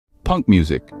punk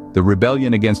music, the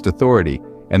rebellion against authority,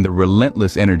 and the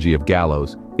relentless energy of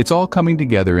Gallows, it's all coming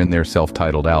together in their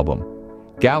self-titled album.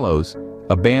 Gallows,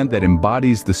 a band that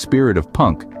embodies the spirit of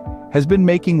punk, has been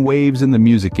making waves in the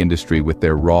music industry with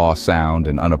their raw sound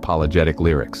and unapologetic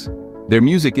lyrics. Their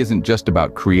music isn't just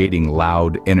about creating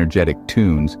loud, energetic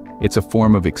tunes, it's a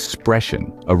form of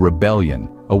expression, a rebellion,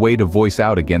 a way to voice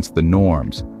out against the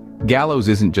norms. Gallows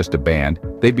isn't just a band,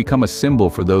 they've become a symbol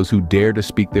for those who dare to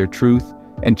speak their truth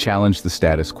and challenge the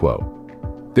status quo.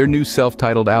 Their new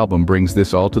self-titled album brings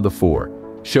this all to the fore,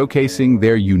 showcasing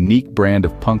their unique brand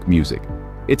of punk music.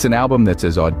 It's an album that's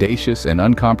as audacious and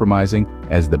uncompromising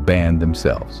as the band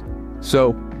themselves.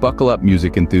 So, buckle up,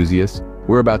 music enthusiasts.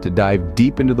 We're about to dive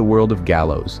deep into the world of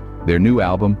Gallows, their new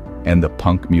album, and the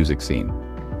punk music scene.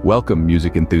 Welcome,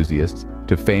 music enthusiasts,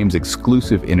 to Fame's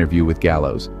exclusive interview with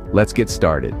Gallows. Let's get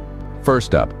started.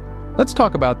 First up, let's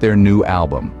talk about their new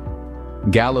album.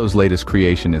 Gallows' latest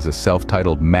creation is a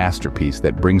self-titled masterpiece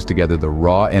that brings together the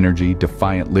raw energy,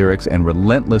 defiant lyrics, and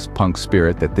relentless punk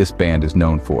spirit that this band is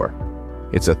known for.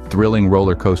 It's a thrilling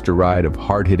roller coaster ride of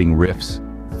hard-hitting riffs,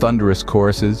 thunderous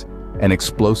choruses, and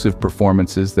explosive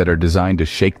performances that are designed to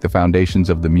shake the foundations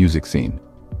of the music scene.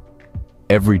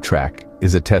 Every track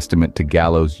is a testament to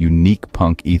Gallows' unique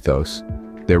punk ethos,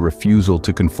 their refusal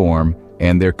to conform,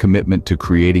 and their commitment to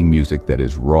creating music that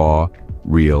is raw,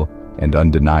 real, and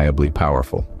undeniably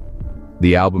powerful.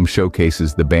 The album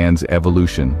showcases the band's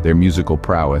evolution, their musical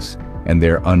prowess, and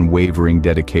their unwavering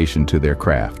dedication to their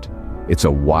craft. It's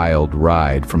a wild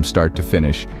ride from start to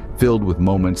finish, filled with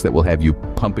moments that will have you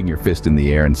pumping your fist in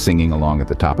the air and singing along at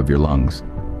the top of your lungs.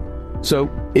 So,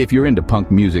 if you're into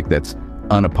punk music that's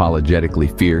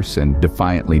unapologetically fierce and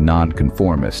defiantly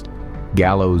nonconformist,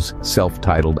 Gallows'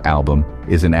 self-titled album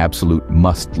is an absolute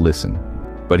must-listen.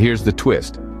 But here's the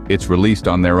twist. It's released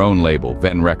on their own label,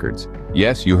 Ven Records.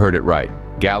 Yes, you heard it right.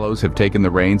 Gallows have taken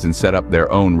the reins and set up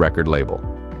their own record label.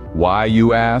 Why,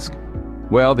 you ask?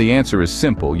 Well, the answer is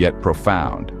simple yet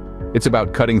profound. It's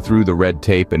about cutting through the red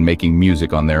tape and making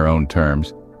music on their own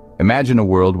terms. Imagine a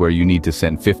world where you need to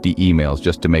send 50 emails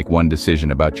just to make one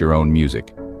decision about your own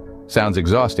music. Sounds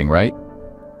exhausting, right?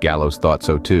 Gallows thought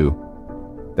so too.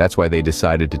 That's why they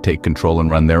decided to take control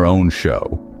and run their own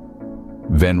show.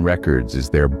 Ven Records is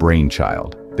their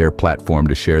brainchild, their platform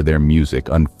to share their music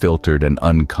unfiltered and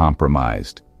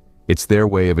uncompromised. It's their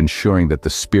way of ensuring that the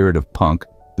spirit of punk,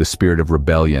 the spirit of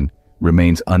rebellion,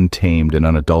 remains untamed and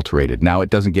unadulterated. Now, it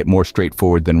doesn't get more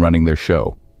straightforward than running their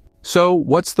show. So,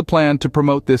 what's the plan to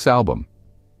promote this album?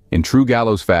 In true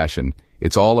Gallows fashion,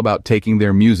 it's all about taking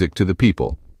their music to the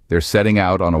people. They're setting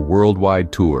out on a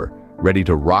worldwide tour, ready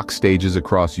to rock stages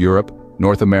across Europe,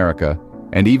 North America,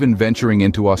 and even venturing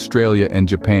into Australia and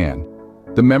Japan.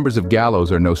 The members of Gallows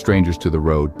are no strangers to the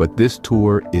road, but this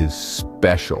tour is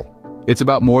special. It's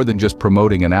about more than just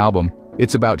promoting an album.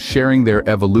 It's about sharing their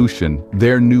evolution,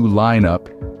 their new lineup,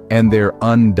 and their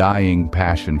undying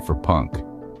passion for punk.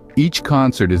 Each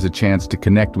concert is a chance to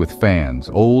connect with fans,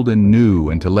 old and new,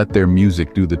 and to let their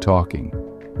music do the talking.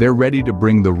 They're ready to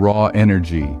bring the raw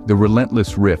energy, the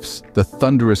relentless riffs, the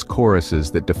thunderous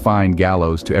choruses that define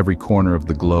Gallows to every corner of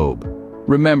the globe.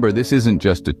 Remember, this isn't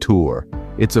just a tour.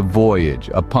 It's a voyage,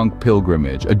 a punk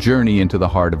pilgrimage, a journey into the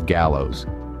heart of Gallows.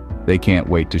 They can't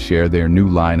wait to share their new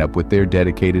lineup with their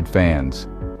dedicated fans.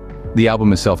 The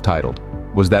album is self-titled.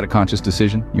 Was that a conscious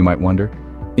decision, you might wonder?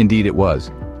 Indeed it was.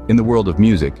 In the world of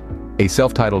music, a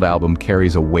self-titled album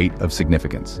carries a weight of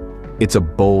significance. It's a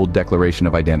bold declaration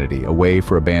of identity, a way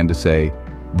for a band to say,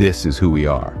 this is who we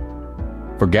are.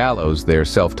 For Gallows, their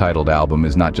self-titled album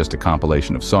is not just a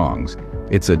compilation of songs.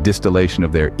 It's a distillation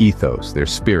of their ethos, their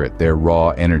spirit, their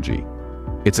raw energy.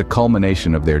 It's a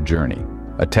culmination of their journey,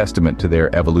 a testament to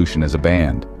their evolution as a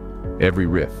band. Every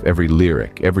riff, every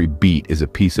lyric, every beat is a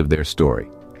piece of their story.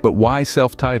 But why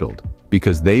self-titled?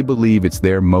 Because they believe it's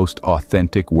their most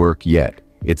authentic work yet.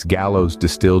 It's Gallows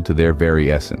distilled to their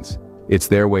very essence. It's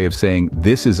their way of saying,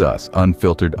 this is us,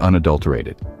 unfiltered,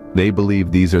 unadulterated. They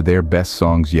believe these are their best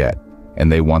songs yet,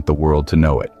 and they want the world to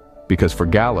know it. Because for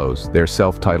Gallows, their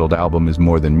self-titled album is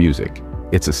more than music.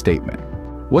 It's a statement.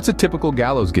 What's a typical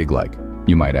Gallows gig like,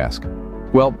 you might ask?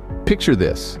 Well, picture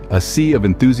this, a sea of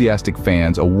enthusiastic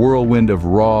fans, a whirlwind of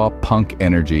raw punk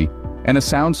energy, and a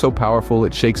sound so powerful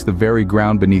it shakes the very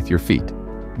ground beneath your feet.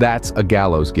 That's a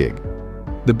Gallows gig.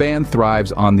 The band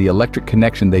thrives on the electric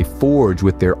connection they forge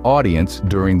with their audience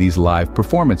during these live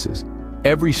performances.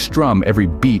 Every strum, every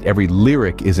beat, every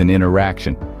lyric is an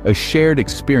interaction, a shared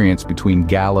experience between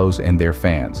Gallows and their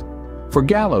fans. For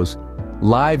Gallows,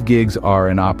 live gigs are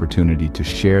an opportunity to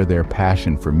share their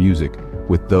passion for music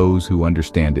with those who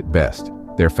understand it best,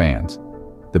 their fans.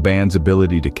 The band's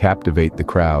ability to captivate the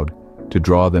crowd, to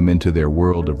draw them into their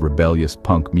world of rebellious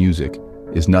punk music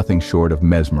is nothing short of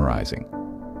mesmerizing.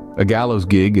 A Gallows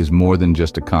gig is more than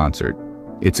just a concert.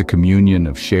 It's a communion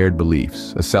of shared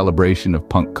beliefs, a celebration of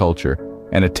punk culture,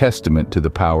 and a testament to the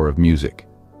power of music.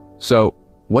 So,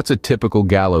 what's a typical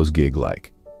Gallows gig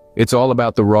like? It's all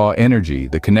about the raw energy,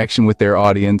 the connection with their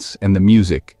audience, and the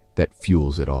music that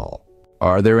fuels it all.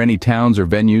 Are there any towns or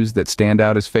venues that stand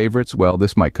out as favorites? Well,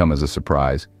 this might come as a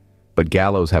surprise, but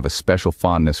Gallows have a special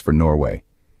fondness for Norway.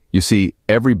 You see,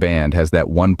 every band has that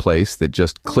one place that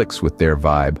just clicks with their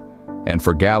vibe, and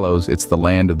for Gallows, it's the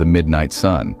land of the midnight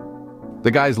sun.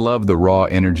 The guys love the raw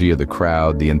energy of the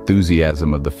crowd, the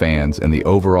enthusiasm of the fans, and the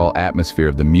overall atmosphere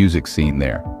of the music scene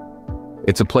there.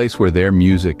 It's a place where their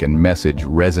music and message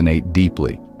resonate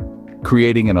deeply,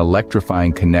 creating an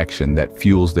electrifying connection that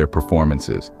fuels their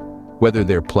performances. Whether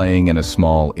they're playing in a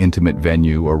small, intimate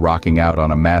venue or rocking out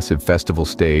on a massive festival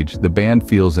stage, the band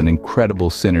feels an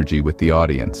incredible synergy with the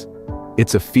audience.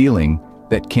 It's a feeling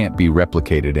that can't be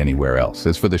replicated anywhere else.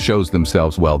 As for the shows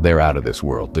themselves, well, they're out of this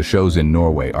world. The shows in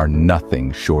Norway are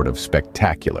nothing short of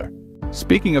spectacular.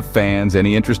 Speaking of fans,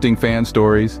 any interesting fan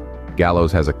stories?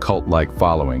 Gallows has a cult-like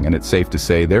following, and it's safe to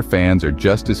say their fans are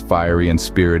just as fiery and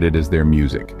spirited as their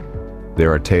music.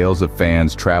 There are tales of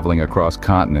fans traveling across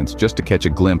continents just to catch a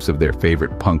glimpse of their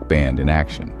favorite punk band in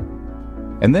action.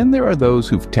 And then there are those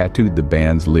who've tattooed the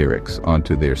band's lyrics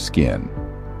onto their skin,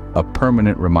 a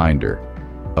permanent reminder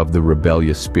of the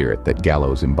rebellious spirit that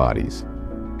Gallows embodies.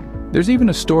 There's even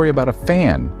a story about a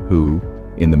fan who,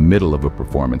 in the middle of a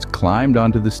performance, climbed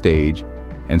onto the stage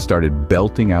and started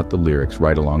belting out the lyrics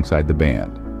right alongside the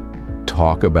band.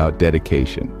 Talk about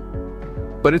dedication.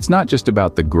 But it's not just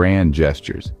about the grand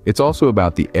gestures, it's also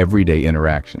about the everyday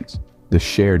interactions, the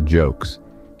shared jokes,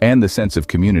 and the sense of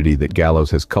community that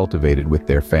Gallows has cultivated with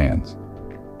their fans.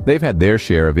 They've had their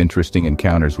share of interesting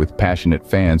encounters with passionate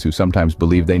fans who sometimes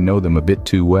believe they know them a bit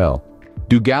too well.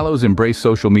 Do Gallows embrace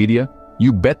social media?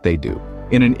 You bet they do.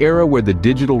 In an era where the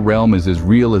digital realm is as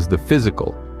real as the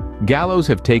physical, Gallows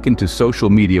have taken to social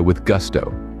media with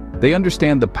gusto. They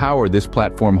understand the power this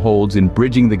platform holds in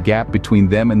bridging the gap between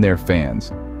them and their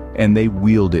fans, and they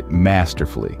wield it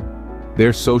masterfully.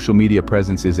 Their social media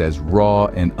presence is as raw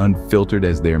and unfiltered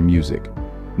as their music.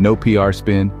 No PR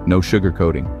spin, no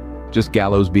sugarcoating. Just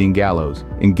Gallows being Gallows,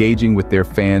 engaging with their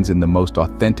fans in the most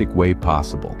authentic way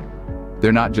possible.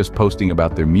 They're not just posting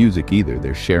about their music either,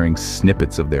 they're sharing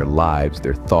snippets of their lives,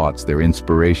 their thoughts, their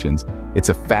inspirations. It's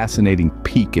a fascinating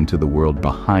peek into the world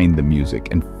behind the music,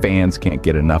 and fans can't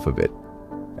get enough of it.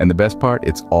 And the best part,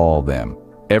 it's all them.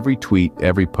 Every tweet,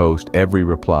 every post, every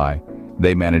reply,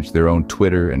 they manage their own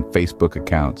Twitter and Facebook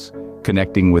accounts,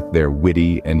 connecting with their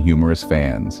witty and humorous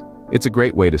fans. It's a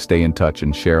great way to stay in touch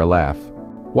and share a laugh.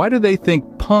 Why do they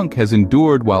think punk has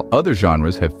endured while other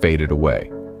genres have faded away?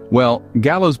 Well,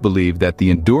 Gallows believe that the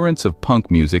endurance of punk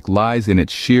music lies in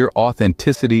its sheer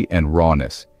authenticity and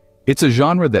rawness. It's a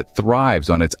genre that thrives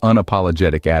on its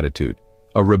unapologetic attitude,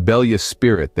 a rebellious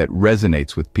spirit that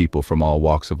resonates with people from all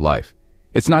walks of life.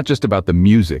 It's not just about the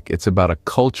music, it's about a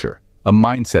culture, a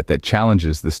mindset that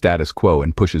challenges the status quo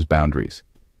and pushes boundaries.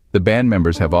 The band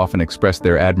members have often expressed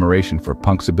their admiration for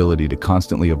punk's ability to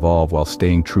constantly evolve while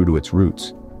staying true to its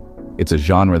roots. It's a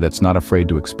genre that's not afraid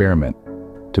to experiment,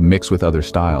 to mix with other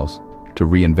styles, to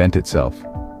reinvent itself.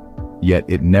 Yet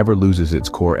it never loses its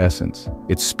core essence,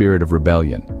 its spirit of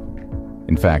rebellion.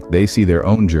 In fact, they see their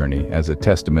own journey as a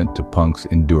testament to punk's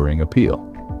enduring appeal.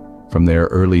 From their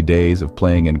early days of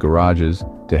playing in garages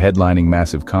to headlining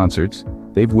massive concerts,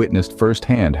 they've witnessed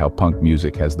firsthand how punk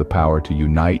music has the power to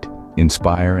unite,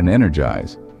 inspire, and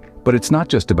energize. But it's not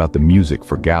just about the music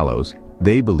for Gallows.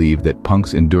 They believe that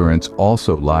punk's endurance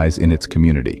also lies in its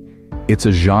community. It's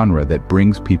a genre that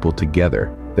brings people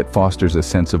together, that fosters a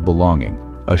sense of belonging,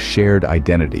 a shared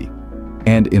identity.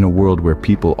 And in a world where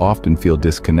people often feel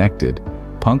disconnected,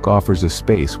 punk offers a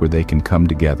space where they can come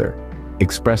together,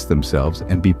 express themselves,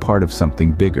 and be part of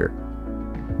something bigger.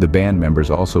 The band members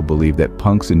also believe that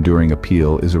punk's enduring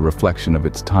appeal is a reflection of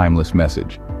its timeless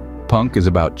message. Punk is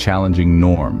about challenging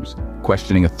norms,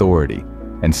 questioning authority,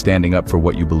 and standing up for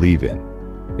what you believe in.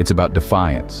 It's about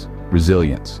defiance,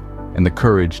 resilience, and the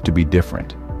courage to be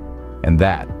different. And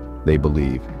that, they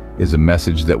believe, is a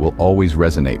message that will always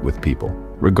resonate with people,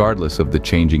 regardless of the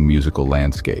changing musical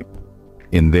landscape.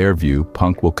 In their view,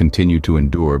 punk will continue to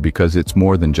endure because it's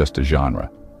more than just a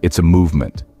genre. It's a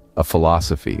movement, a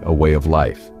philosophy, a way of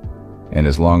life. And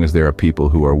as long as there are people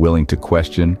who are willing to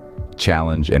question,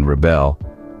 challenge, and rebel,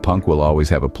 punk will always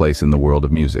have a place in the world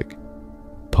of music.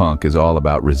 Punk is all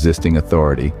about resisting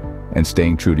authority and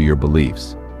staying true to your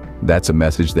beliefs. That's a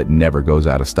message that never goes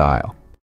out of style.